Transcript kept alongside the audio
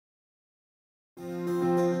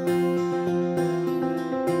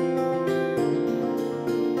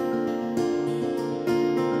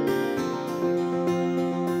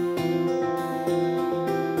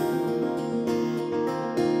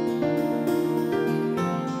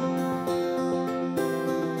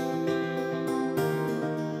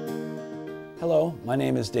Hello, my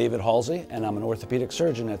name is David Halsey, and I'm an orthopedic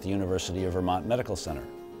surgeon at the University of Vermont Medical Center.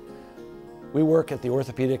 We work at the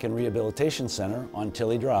Orthopedic and Rehabilitation Center on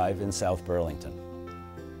Tilley Drive in South Burlington.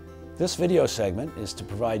 This video segment is to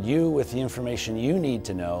provide you with the information you need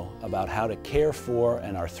to know about how to care for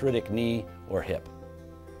an arthritic knee or hip.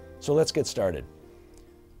 So let's get started.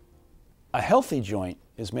 A healthy joint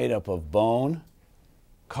is made up of bone,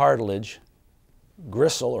 cartilage,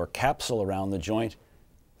 gristle or capsule around the joint,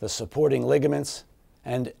 the supporting ligaments,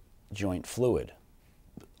 and joint fluid.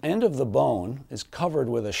 The end of the bone is covered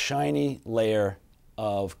with a shiny layer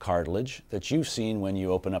of cartilage that you've seen when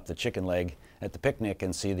you open up the chicken leg at the picnic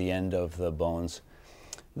and see the end of the bones.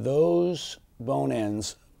 Those bone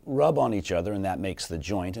ends rub on each other, and that makes the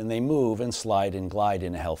joint, and they move and slide and glide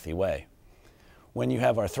in a healthy way. When you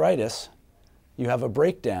have arthritis, you have a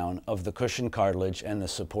breakdown of the cushion cartilage and the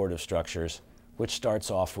supportive structures, which starts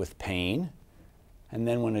off with pain, and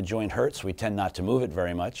then when a joint hurts, we tend not to move it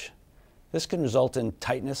very much. This can result in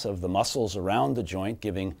tightness of the muscles around the joint,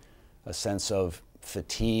 giving a sense of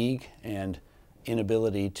fatigue and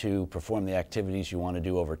inability to perform the activities you want to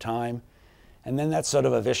do over time. And then that's sort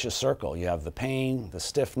of a vicious circle. You have the pain, the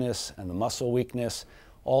stiffness, and the muscle weakness.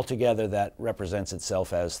 All together, that represents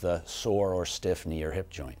itself as the sore or stiff knee or hip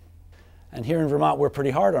joint. And here in Vermont, we're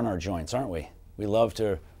pretty hard on our joints, aren't we? We love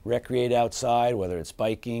to recreate outside, whether it's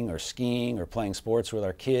biking or skiing or playing sports with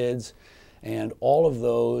our kids. And all of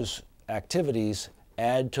those activities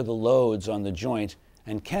add to the loads on the joint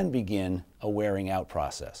and can begin a wearing out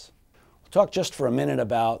process. We'll talk just for a minute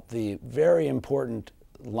about the very important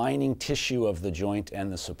lining tissue of the joint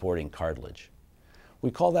and the supporting cartilage. We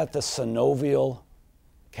call that the synovial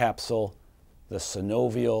capsule, the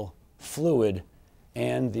synovial fluid,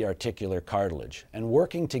 and the articular cartilage. And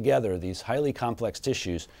working together, these highly complex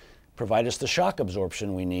tissues provide us the shock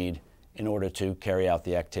absorption we need in order to carry out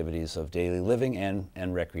the activities of daily living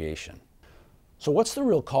and recreation. So what's the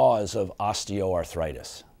real cause of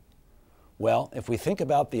osteoarthritis? Well, if we think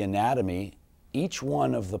about the anatomy, each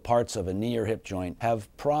one of the parts of a knee or hip joint have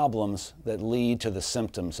problems that lead to the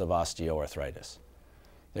symptoms of osteoarthritis.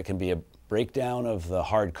 There can be a breakdown of the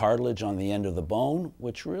hard cartilage on the end of the bone,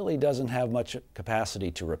 which really doesn't have much capacity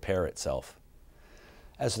to repair itself.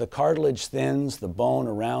 As the cartilage thins, the bone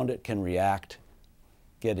around it can react,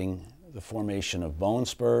 getting the formation of bone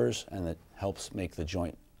spurs, and that helps make the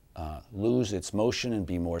joint lose its motion and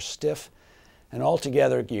be more stiff. And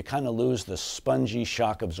altogether, you kind of lose the spongy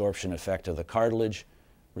shock absorption effect of the cartilage,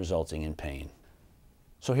 resulting in pain.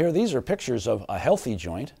 So here, these are pictures of a healthy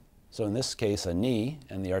joint. So in this case, a knee,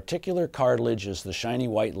 and the articular cartilage is the shiny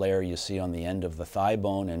white layer you see on the end of the thigh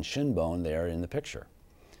bone and shin bone there in the picture.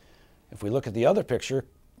 If we look at the other picture,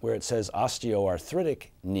 where it says osteoarthritic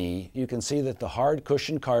knee, you can see that the hard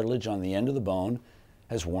cushion cartilage on the end of the bone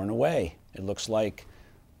has worn away. It looks like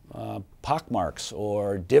pockmarks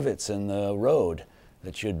or divots in the road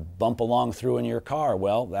that you'd bump along through in your car.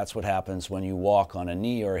 Well, that's what happens when you walk on a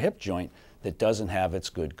knee or a hip joint that doesn't have its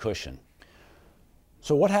good cushion.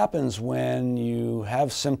 So what happens when you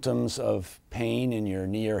have symptoms of pain in your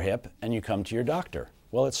knee or hip and you come to your doctor?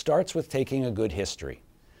 Well, it starts with taking a good history.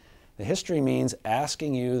 The history means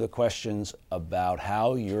asking you the questions about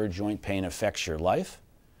how your joint pain affects your life,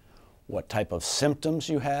 what type of symptoms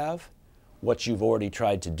you have, what you've already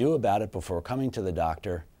tried to do about it before coming to the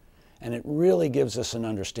doctor, and it really gives us an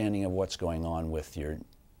understanding of what's going on with your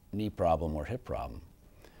knee problem or hip problem.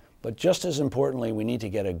 But just as importantly, we need to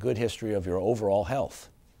get a good history of your overall health,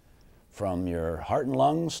 from your heart and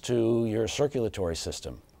lungs to your circulatory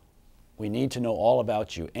system. We need to know all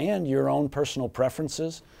about you and your own personal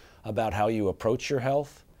preferences about how you approach your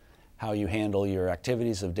health, how you handle your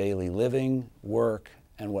activities of daily living, work,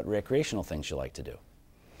 and what recreational things you like to do.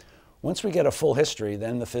 Once we get a full history,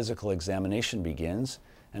 then the physical examination begins,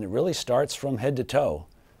 and it really starts from head to toe,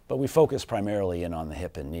 but we focus primarily in on the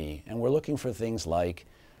hip and knee, and we're looking for things like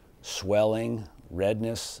swelling,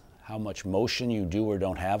 redness, how much motion you do or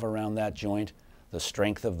don't have around that joint, the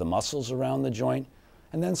strength of the muscles around the joint,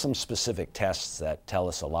 and then some specific tests that tell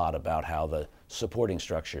us a lot about how the supporting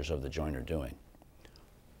structures of the joint are doing.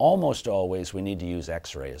 Almost always we need to use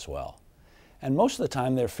X-ray as well. And most of the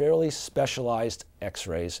time they're fairly specialized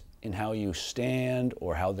X-rays in how you stand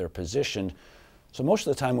or how they're positioned. So most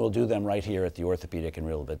of the time we'll do them right here at the Orthopedic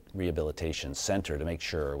and Rehabilitation Center to make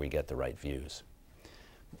sure we get the right views.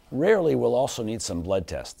 Rarely we'll also need some blood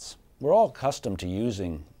tests. We're all accustomed to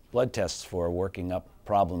using blood tests for working up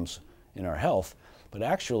problems in our health, but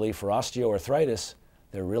actually for osteoarthritis,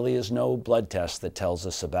 there really is no blood test that tells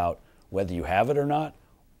us about whether you have it or not,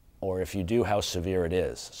 or if you do, how severe it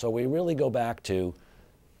is. So we really go back to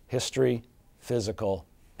history, physical,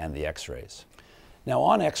 and the X-rays. Now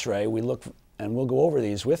on X-ray, we look, and we'll go over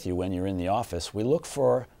these with you when you're in the office, we look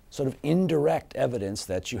for sort of indirect evidence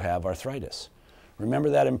that you have arthritis. Remember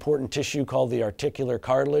that important tissue called the articular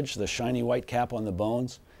cartilage, the shiny white cap on the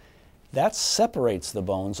bones? That separates the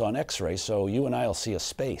bones on X-ray, so you and I will see a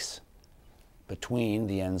space between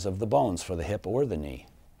the ends of the bones for the hip or the knee.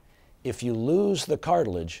 If you lose the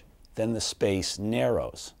cartilage, then the space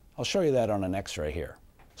narrows. I'll show you that on an X-ray here.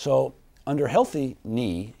 So under healthy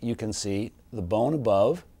knee, you can see the bone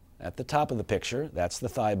above at the top of the picture, that's the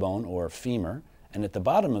thigh bone or femur, and at the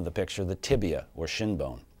bottom of the picture, the tibia or shin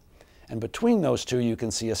bone. And between those two, you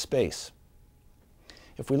can see a space.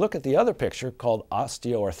 If we look at the other picture called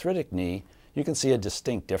osteoarthritic knee, you can see a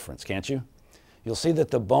distinct difference, can't you? You'll see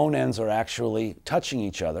that the bone ends are actually touching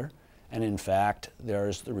each other, and in fact,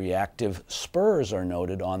 there's the reactive spurs are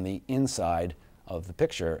noted on the inside of the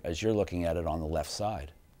picture as you're looking at it on the left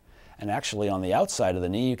side. And actually on the outside of the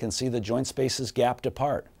knee, you can see the joint spaces gapped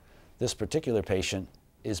apart. This particular patient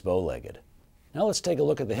is bow-legged. Now let's take a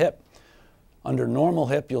look at the hip. Under normal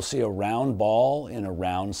hip, you'll see a round ball in a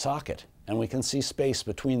round socket, and we can see space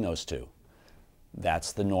between those two.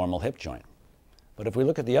 That's the normal hip joint. But if we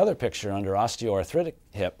look at the other picture under osteoarthritic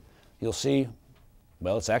hip, you'll see,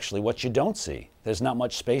 well, it's actually what you don't see. There's not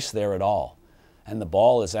much space there at all. And the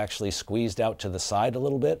ball is actually squeezed out to the side a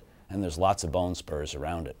little bit, and there's lots of bone spurs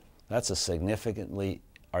around it. That's a significantly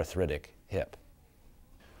arthritic hip.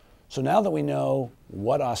 So now that we know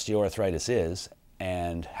what osteoarthritis is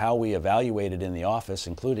and how we evaluate it in the office,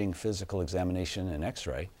 including physical examination and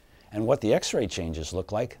X-ray, and what the X-ray changes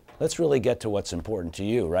look like, let's really get to what's important to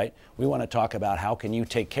you, right? We want to talk about how can you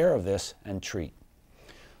take care of this and treat.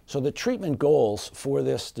 So the treatment goals for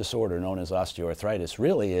this disorder known as osteoarthritis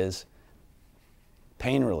really is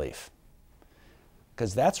pain relief,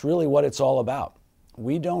 because that's really what it's all about.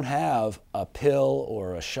 We don't have a pill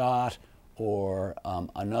or a shot or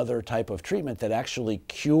another type of treatment that actually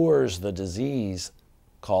cures the disease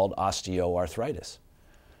called osteoarthritis.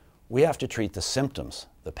 We have to treat the symptoms,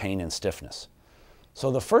 the pain and stiffness. So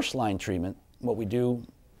the first line treatment, what we do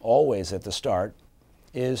always at the start,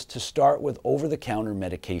 is to start with over-the-counter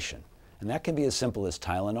medication. And that can be as simple as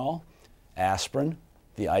Tylenol, aspirin,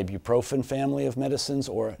 the ibuprofen family of medicines,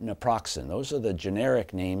 or naproxen. Those are the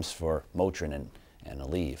generic names for Motrin and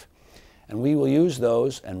Aleve. And we will use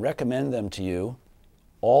those and recommend them to you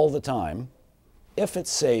all the time if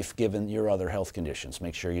it's safe given your other health conditions.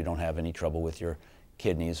 Make sure you don't have any trouble with your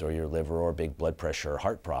kidneys or your liver or big blood pressure or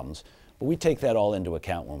heart problems. But we take that all into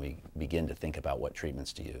account when we begin to think about what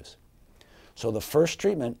treatments to use. So the first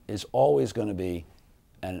treatment is always going to be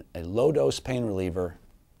a low-dose pain reliever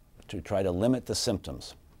to try to limit the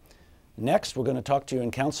symptoms. Next, we're going to talk to you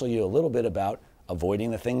and counsel you a little bit about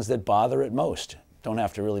avoiding the things that bother it most. Don't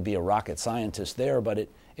have to really be a rocket scientist there, but it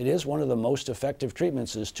is one of the most effective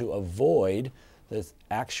treatments is to avoid the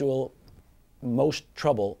actual most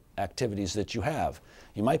trouble activities that you have.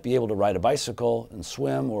 You might be able to ride a bicycle and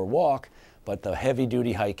swim or walk, but the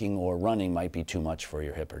heavy-duty hiking or running might be too much for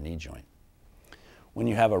your hip or knee joint. When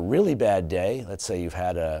you have a really bad day, let's say you've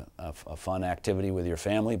had a fun activity with your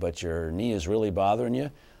family, but your knee is really bothering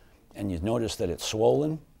you, and you notice that it's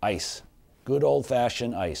swollen, ice. Good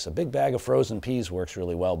old-fashioned ice. A big bag of frozen peas works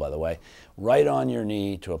really well, by the way. Right on your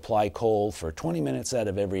knee to apply cold for 20 minutes out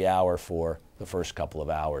of every hour for the first couple of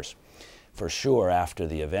hours. For sure after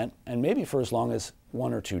the event, and maybe for as long as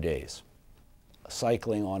 1 or 2 days.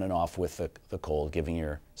 Cycling on and off with the cold, giving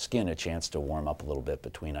your skin a chance to warm up a little bit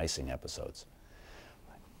between icing episodes.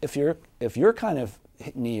 If your kind of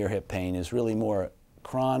knee or hip pain is really more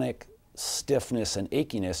chronic stiffness and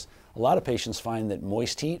achiness, a lot of patients find that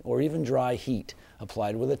moist heat or even dry heat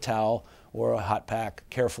applied with a towel or a hot pack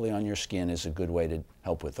carefully on your skin is a good way to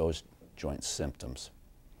help with those joint symptoms.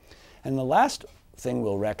 And the last thing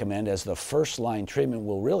we'll recommend as the first line treatment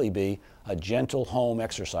will really be a gentle home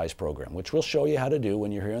exercise program, which we'll show you how to do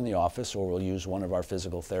when you're here in the office, or we'll use one of our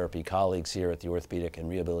physical therapy colleagues here at the Orthopedic and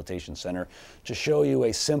Rehabilitation Center to show you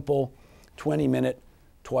a simple 20-minute,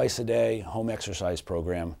 twice-a-day home exercise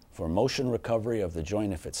program for motion recovery of the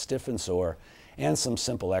joint if it's stiff and sore, and some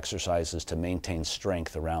simple exercises to maintain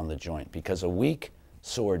strength around the joint, because a weak,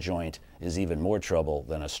 sore joint is even more trouble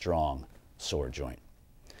than a strong, sore joint.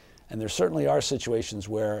 And there certainly are situations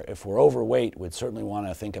where if we're overweight, we'd certainly want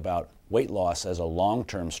to think about weight loss as a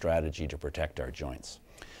long-term strategy to protect our joints.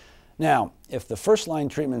 Now, if the first line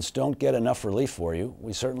treatments don't get enough relief for you,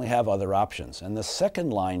 we certainly have other options. And the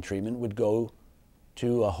second line treatment would go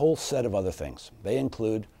to a whole set of other things. They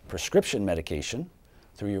include prescription medication.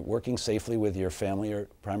 Through your working safely with your family or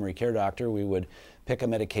primary care doctor, we would pick a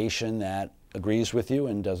medication that agrees with you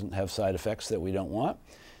and doesn't have side effects that we don't want.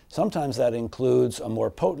 Sometimes that includes a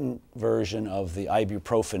more potent version of the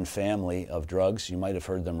ibuprofen family of drugs. You might have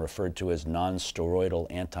heard them referred to as non-steroidal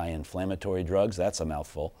anti-inflammatory drugs. That's a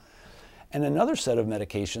mouthful. And another set of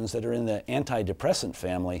medications that are in the antidepressant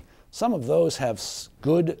family. Some of those have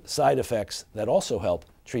good side effects that also help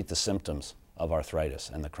treat the symptoms of arthritis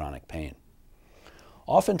and the chronic pain.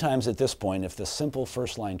 Oftentimes at this point, if the simple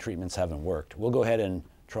first-line treatments haven't worked, we'll go ahead and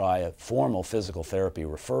try a formal physical therapy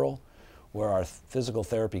referral, where our physical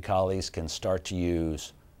therapy colleagues can start to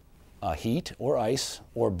use heat or ice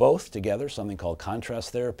or both together, something called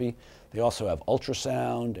contrast therapy. They also have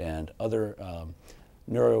ultrasound and other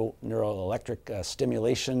neuroelectric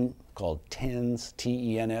stimulation called TENS,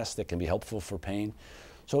 T-E-N-S, that can be helpful for pain.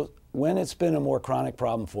 So when it's been a more chronic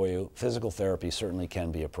problem for you, physical therapy certainly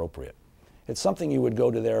can be appropriate. It's something you would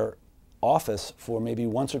go to their office for maybe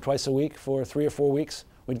once or twice a week for 3 or 4 weeks.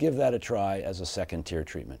 We'd give that a try as a second-tier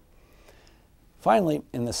treatment. Finally,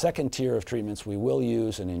 in the second tier of treatments, we will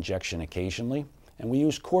use an injection occasionally, and we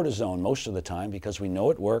use cortisone most of the time because we know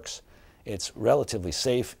it works. It's relatively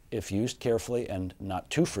safe if used carefully and not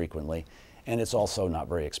too frequently, and it's also not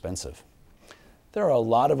very expensive. There are a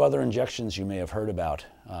lot of other injections you may have heard about,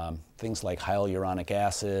 things like hyaluronic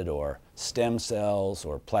acid or stem cells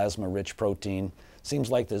or plasma-rich protein. Seems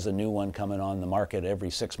like there's a new one coming on the market every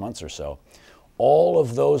 6 months or so. All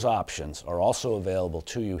of those options are also available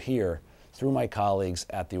to you here through my colleagues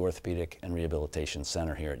at the Orthopedic and Rehabilitation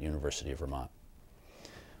Center here at University of Vermont.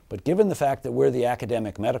 But given the fact that we're the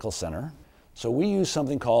academic medical center, so we use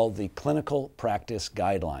something called the Clinical Practice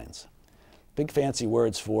Guidelines. Big fancy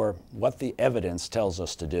words for what the evidence tells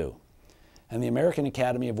us to do. And the American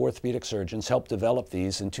Academy of Orthopedic Surgeons helped develop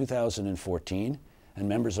these in 2014, and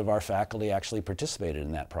members of our faculty actually participated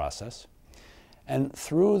in that process. And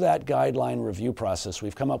through that guideline review process,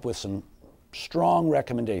 we've come up with some strong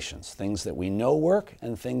recommendations, things that we know work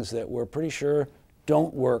and things that we're pretty sure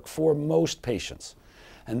don't work for most patients.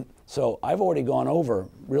 And so I've already gone over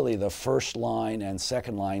really the first line and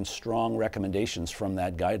second line strong recommendations from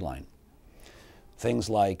that guideline. Things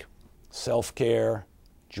like self-care,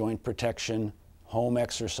 joint protection, home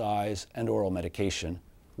exercise, and oral medication,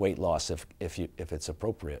 weight loss if it's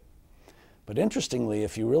appropriate. But interestingly,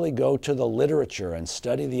 if you really go to the literature and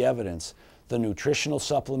study the evidence, the nutritional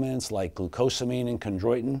supplements like glucosamine and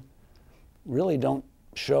chondroitin really don't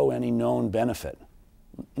show any known benefit.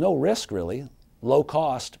 No risk really, low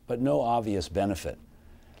cost, but no obvious benefit.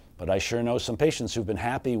 But I sure know some patients who've been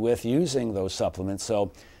happy with using those supplements,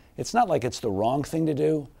 so it's not like it's the wrong thing to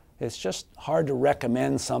do, it's just hard to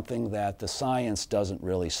recommend something that the science doesn't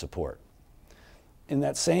really support. In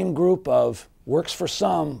that same group of works for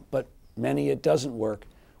some, but many it doesn't work,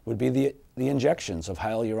 would be the injections of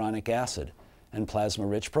hyaluronic acid and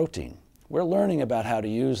plasma-rich protein. We're learning about how to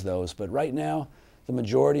use those, but right now, the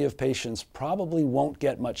majority of patients probably won't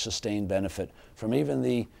get much sustained benefit from even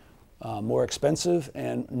the more expensive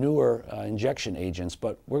and newer injection agents,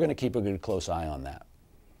 but we're going to keep a good close eye on that.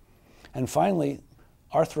 And finally,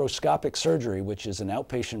 arthroscopic surgery, which is an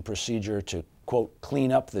outpatient procedure to, quote,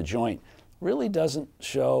 clean up the joint, really doesn't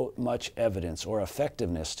show much evidence or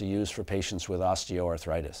effectiveness to use for patients with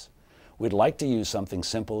osteoarthritis. We'd like to use something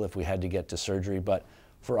simple if we had to get to surgery, but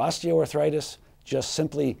for osteoarthritis, just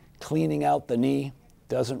simply cleaning out the knee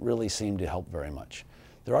doesn't really seem to help very much.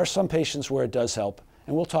 There are some patients where it does help,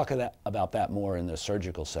 and we'll talk about that more in the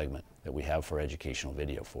surgical segment that we have for educational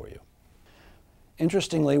video for you.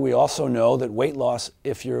 Interestingly, we also know that weight loss,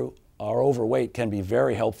 if you are overweight, can be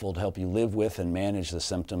very helpful to help you live with and manage the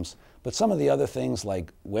symptoms. But some of the other things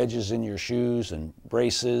like wedges in your shoes and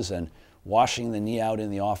braces and washing the knee out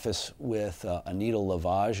in the office with a needle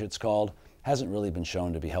lavage, it's called, hasn't really been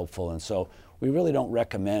shown to be helpful. And so we really don't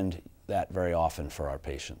recommend that very often for our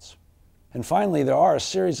patients. And finally, there are a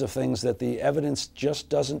series of things that the evidence just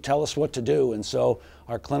doesn't tell us what to do. And so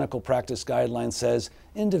our clinical practice guideline says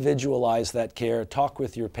individualize that care, talk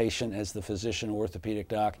with your patient as the physician or orthopedic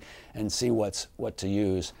doc, and see what to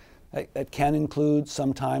use. That can include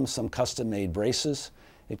sometimes some custom-made braces.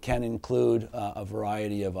 It can include a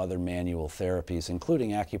variety of other manual therapies,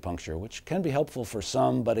 including acupuncture, which can be helpful for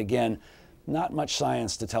some, but again, not much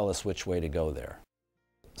science to tell us which way to go there.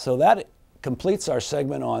 So that completes our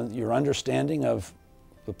segment on your understanding of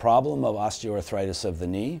the problem of osteoarthritis of the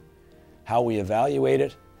knee, how we evaluate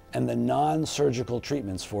it, and the non-surgical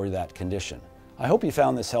treatments for that condition. I hope you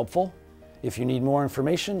found this helpful. If you need more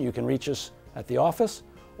information, you can reach us at the office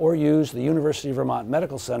or use the University of Vermont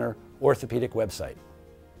Medical Center orthopedic website.